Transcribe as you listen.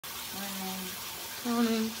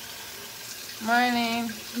Morning. Morning.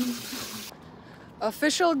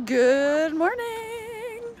 Official good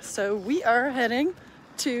morning. So we are heading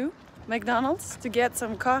to McDonald's to get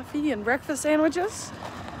some coffee and breakfast sandwiches.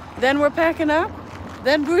 Then we're packing up.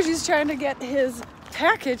 Then Bougie's trying to get his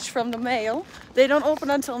package from the mail. They don't open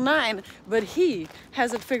until 9, but he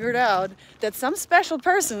has it figured out that some special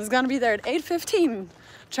person is gonna be there at 8:15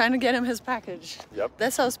 trying to get him his package. Yep.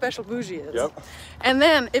 That's how special Bougie is. Yep. And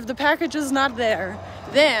then if the package is not there,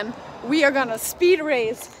 then we are gonna speed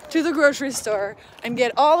race to the grocery store and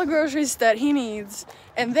get all the groceries that he needs.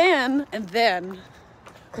 And then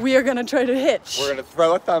we are gonna try to hitch. We're gonna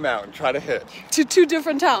throw a thumb out and try to hitch. To 2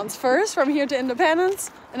 different towns. First from here to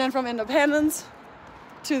Independence, and then from Independence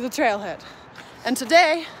to the trailhead. And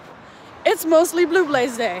today, it's mostly Blue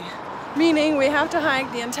Blaze Day, meaning we have to hike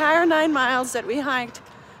the entire 9 miles that we hiked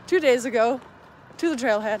 2 days ago to the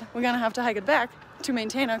trailhead. We're gonna have to hike it back to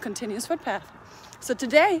maintain our continuous footpath. So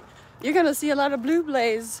today, you're gonna see a lot of Blue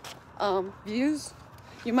Blaze views.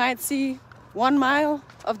 You might see 1 mile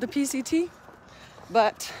of the PCT,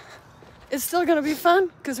 but it's still gonna be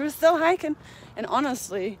fun because we're still hiking. And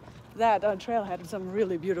honestly, that trail had some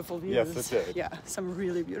really beautiful views. Yes, it did. Yeah, some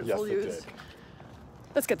really beautiful views. Yes, it did.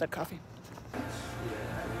 Let's get that coffee.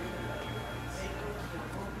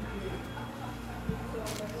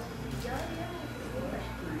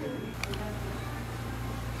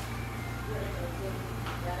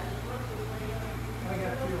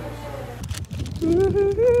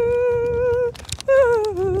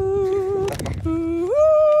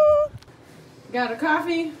 Got a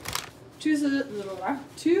coffee, 2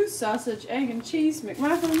 sausage, egg, and cheese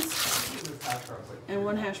McMuffins, and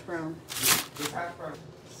 1 hash brown.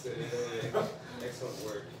 Excellent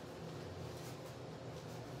work.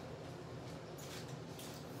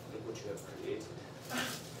 Look what you have created.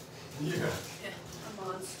 Yeah. A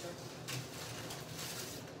monster.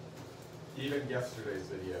 Even yesterday's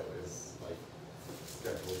video is like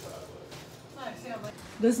scheduled to upload.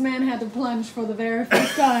 This man had to plunge for the very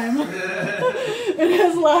first time in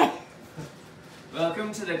his life.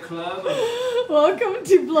 Welcome to the club. Welcome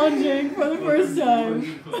to plunging for the first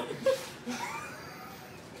time.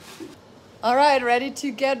 All right, ready to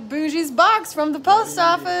get Bougie's box from the post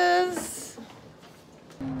office.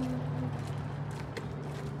 Oh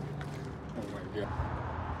my god.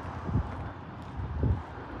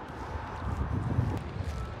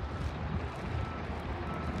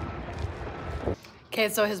 Okay,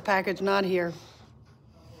 so his package not here.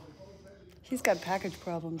 He's got package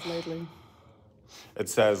problems lately. It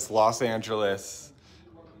says Los Angeles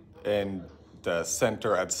in the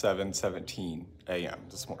center at 7:17 a.m.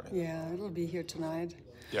 this morning. Yeah, it'll be here tonight.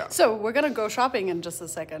 Yeah. So we're gonna go shopping in just a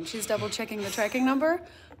second. She's double checking the tracking number,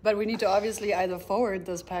 but we need to obviously either forward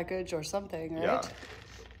this package or something, right? Yeah.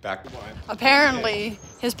 Back. Apparently,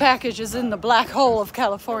 his package is in the black hole of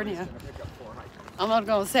California. I'm not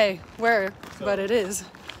gonna say where, but it is.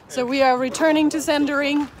 So we are returning to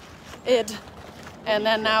sendering it, and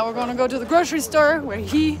then now we're gonna go to the grocery store where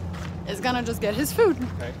he is gonna just get his food.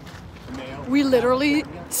 Okay. We literally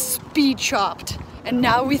speed shopped, and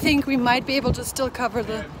now we think we might be able to still cover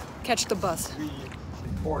the catch the bus.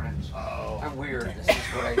 Important. Oh. I'm weird. This is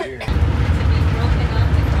what I do.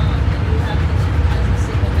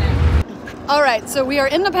 All right, so we are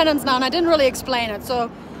Independence now, and I didn't really explain it.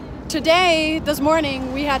 So today, this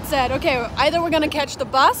morning, we had said, okay, either we're gonna catch the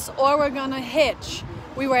bus or we're gonna hitch.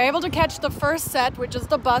 We were able to catch the first set, which is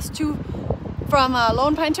the bus from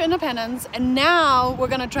Lone Pine to Independence, and now we're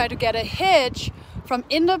gonna try to get a hitch from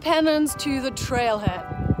Independence to the trailhead.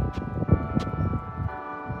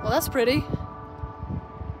 Well, that's pretty.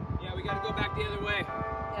 Yeah, we gotta go back the other way.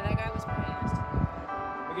 Yeah, that guy was pretty nice.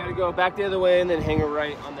 We gotta go back the other way and then hang a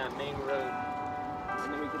right on that main road.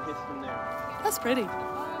 And then we can hitch from there. That's pretty.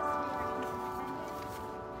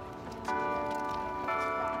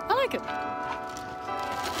 I like it.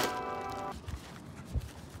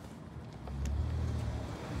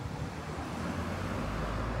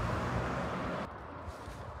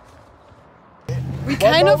 We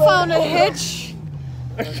kind of found a hitch.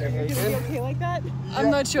 Okay like that? I'm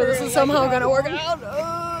not sure this is somehow gonna work out.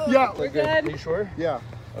 Yeah. We're good. Are you sure? Yeah.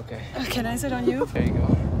 Okay. Can I sit on you? There you go.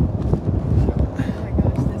 Oh my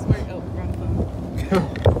gosh, this worked out. Wrong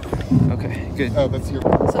phone. Okay, good. Oh, that's your.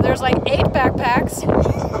 So there's like 8 backpacks,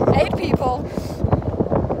 8 people.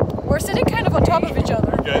 We're sitting kind of on top of each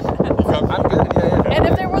other. Good. I'm good. Yeah. And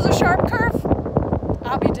if there was a sharp curve,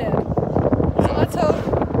 I'll be dead. So let's hope.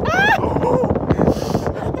 Ah!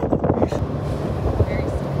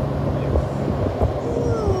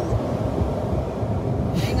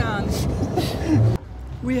 Hang on.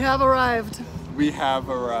 We have arrived. We have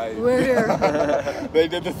arrived. We're here. They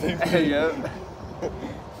did the same thing. Yep.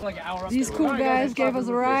 These cool guys gave us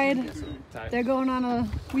a ride. They're going on a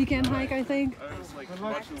weekend hike, I think.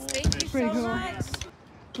 Pretty cool.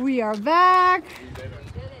 We are back.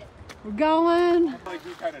 We're going.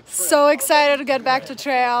 So excited to get back to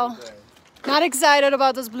trail. Not excited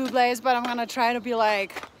about this blue blaze, but I'm gonna try to be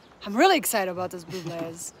like, I'm really excited about this blue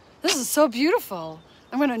blaze. This is so beautiful.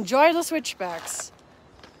 I'm gonna enjoy the switchbacks.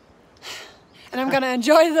 And I'm gonna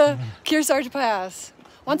enjoy the Kearsarge Pass.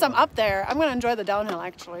 Once I'm up there, I'm gonna enjoy the downhill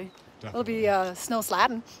actually. It'll be snow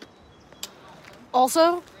sledding.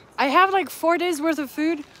 Also, I have like 4 days worth of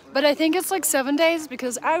food, but I think it's like 7 days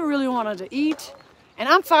because I really wanted to eat. And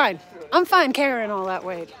I'm fine. I'm fine carrying all that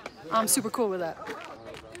weight. I'm super cool with that.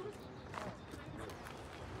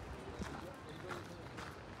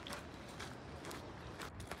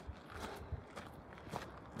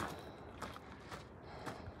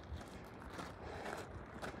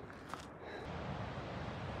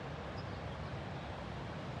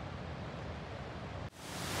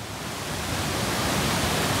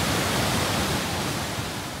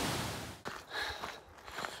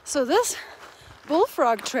 So this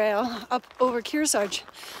bullfrog trail up over Kearsarge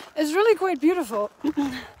is really quite beautiful.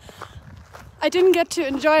 I didn't get to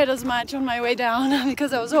enjoy it as much on my way down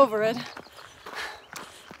because I was over it,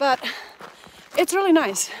 but it's really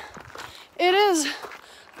nice. It is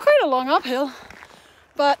quite a long uphill,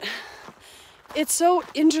 but it's so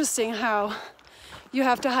interesting how you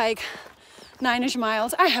have to hike 9-ish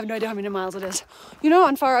miles. I have no idea how many miles it is. You know,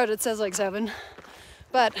 on Far Out it says like 7,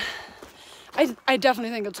 but I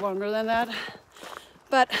definitely think it's longer than that.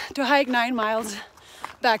 But to hike 9 miles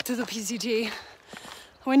back to the PCT,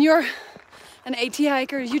 when you're an AT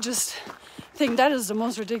hiker, you just think that is the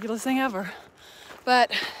most ridiculous thing ever.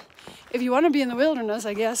 But if you want to be in the wilderness,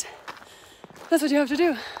 I guess, that's what you have to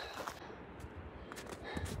do.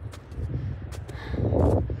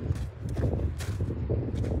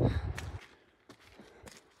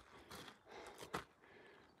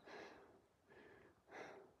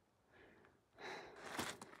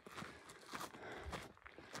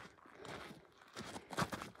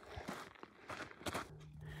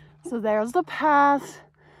 So there's the path.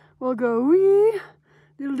 We'll go wee,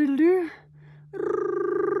 doodle doodle doo,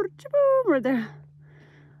 right there.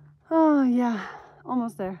 Oh yeah,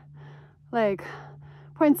 almost there. Like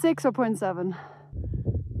 0.6 or 0.7.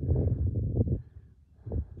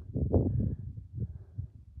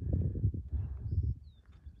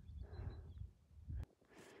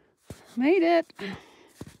 Made it.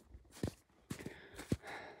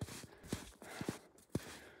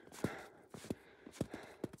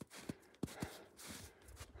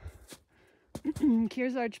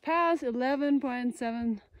 Kearsarge Pass,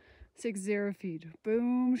 11.760 feet.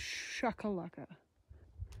 Boom shakalaka.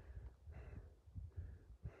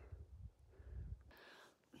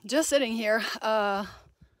 Just sitting here, I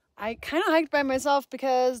kind of hiked by myself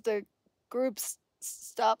because the group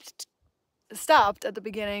stopped at the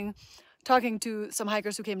beginning talking to some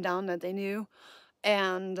hikers who came down that they knew,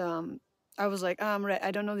 and I was like,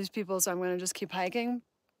 I don't know these people, so I'm gonna just keep hiking.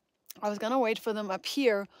 I was gonna wait for them up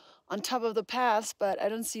here on top of the pass, but I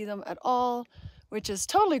don't see them at all, which is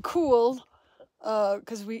totally cool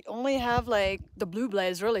because we only have like the blue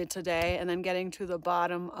blaze really today, and then getting to the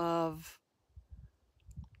bottom of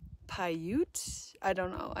Paiute. I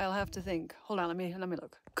don't know. I'll have to think. Hold on. Let me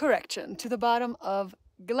look. Correction. To the bottom of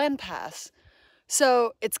Glen Pass.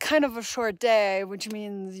 So it's kind of a short day, which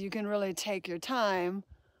means you can really take your time.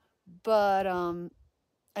 But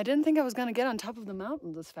I didn't think I was gonna get on top of the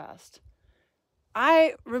mountain this fast.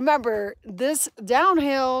 I remember this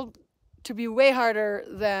downhill to be way harder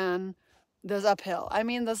than this uphill. I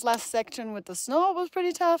mean, this last section with the snow was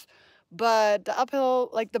pretty tough, but the uphill,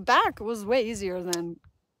 like the back, was way easier than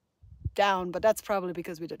down, but that's probably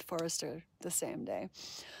because we did Forester the same day.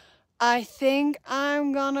 I think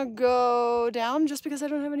I'm gonna go down just because I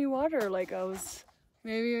don't have any water. Like I was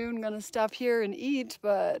maybe even gonna stop here and eat,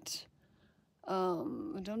 but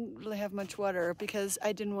I don't really have much water because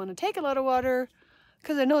I didn't want to take a lot of water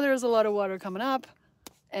because I know there's a lot of water coming up,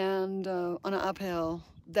 and on an uphill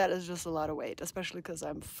that is just a lot of weight, especially because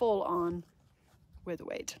I'm full on with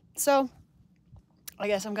weight. So I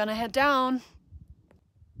guess I'm gonna head down.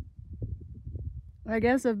 I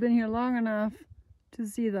guess I've been here long enough to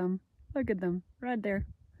see them. Look at them right there.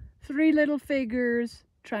 3 little figures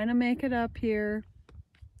trying to make it up here.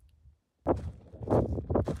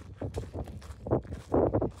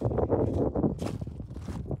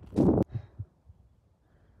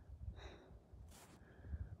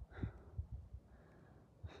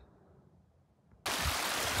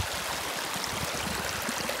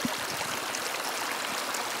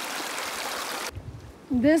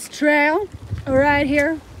 This trail right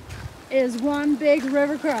here is one big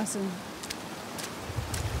river crossing.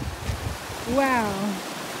 Wow,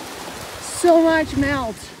 so much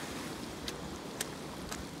melt.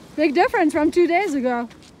 Big difference from 2 days ago.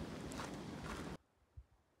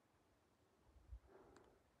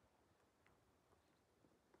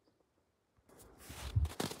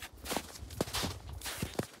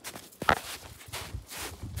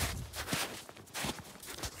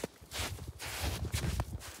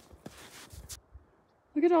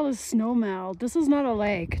 Look at all this snow melt. This is not a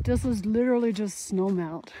lake. This is literally just snow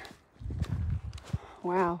melt.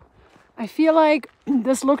 Wow. I feel like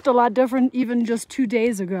this looked a lot different even just 2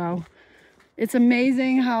 days ago. It's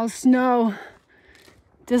amazing how snow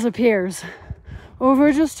disappears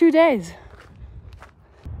over just 2 days.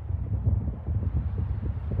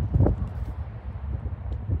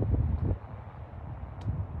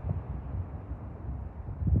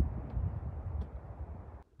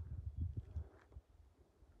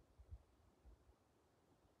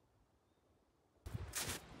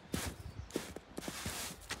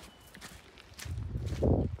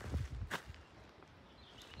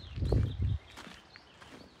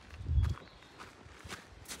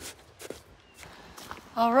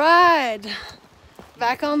 All right,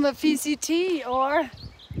 back on the PCT or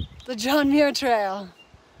the John Muir Trail.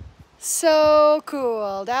 So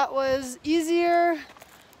cool. That was easier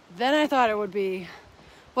than I thought it would be.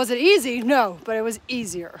 Was it easy? No, but it was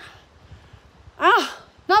easier. Ah,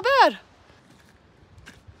 not bad.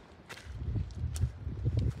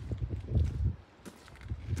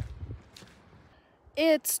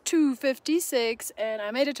 It's 2:56 and I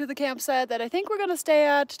made it to the campsite that I think we're gonna stay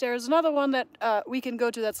at. There's another one that we can go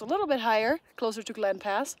to that's a little bit higher, closer to Glen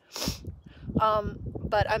Pass.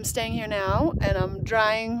 But I'm staying here now and I'm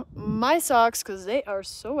drying my socks because they are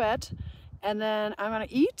so wet. And then I'm gonna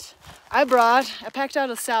eat. I packed out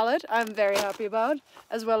a salad I'm very happy about,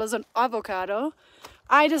 as well as an avocado.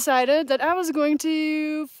 I decided that I was going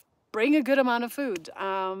to bring a good amount of food.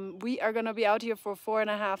 We are gonna be out here for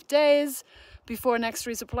 4.5 days before next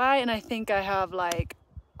resupply, and I think I have like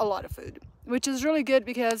a lot of food, which is really good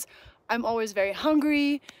because I'm always very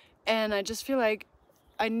hungry and I just feel like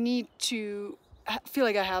I need to feel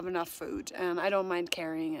like I have enough food and I don't mind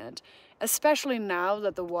carrying it, especially now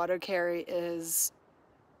that the water carry is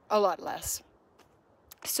a lot less.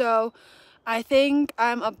 So I think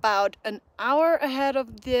I'm about an hour ahead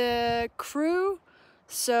of the crew,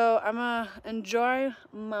 so I'm gonna enjoy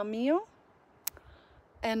my meal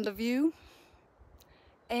and the view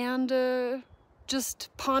and just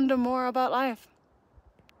ponder more about life.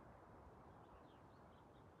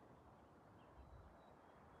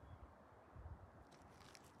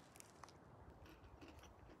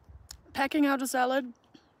 Packing out a salad,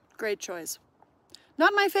 great choice.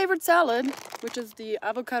 Not my favorite salad, which is the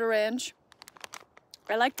avocado ranch.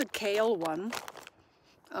 I like the kale one,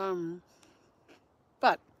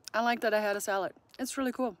 but I like that I had a salad. It's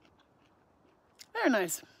really cool. Very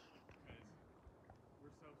nice.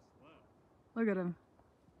 Look at him.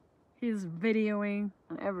 He's videoing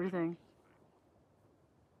and everything.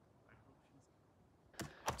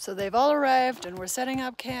 So they've all arrived and we're setting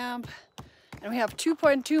up camp. And we have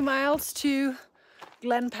 2.2 miles to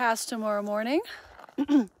Glen Pass tomorrow morning,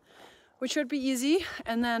 which should be easy.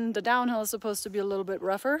 And then the downhill is supposed to be a little bit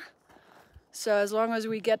rougher. So as long as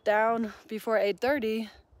we get down before 8:30,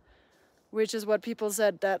 which is what people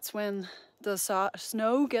said, that's when the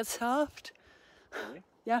snow gets soft. Really?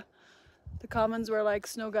 Yeah. The comments were like,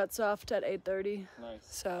 snow got soft at 8:30. Nice.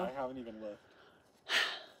 So I haven't even looked.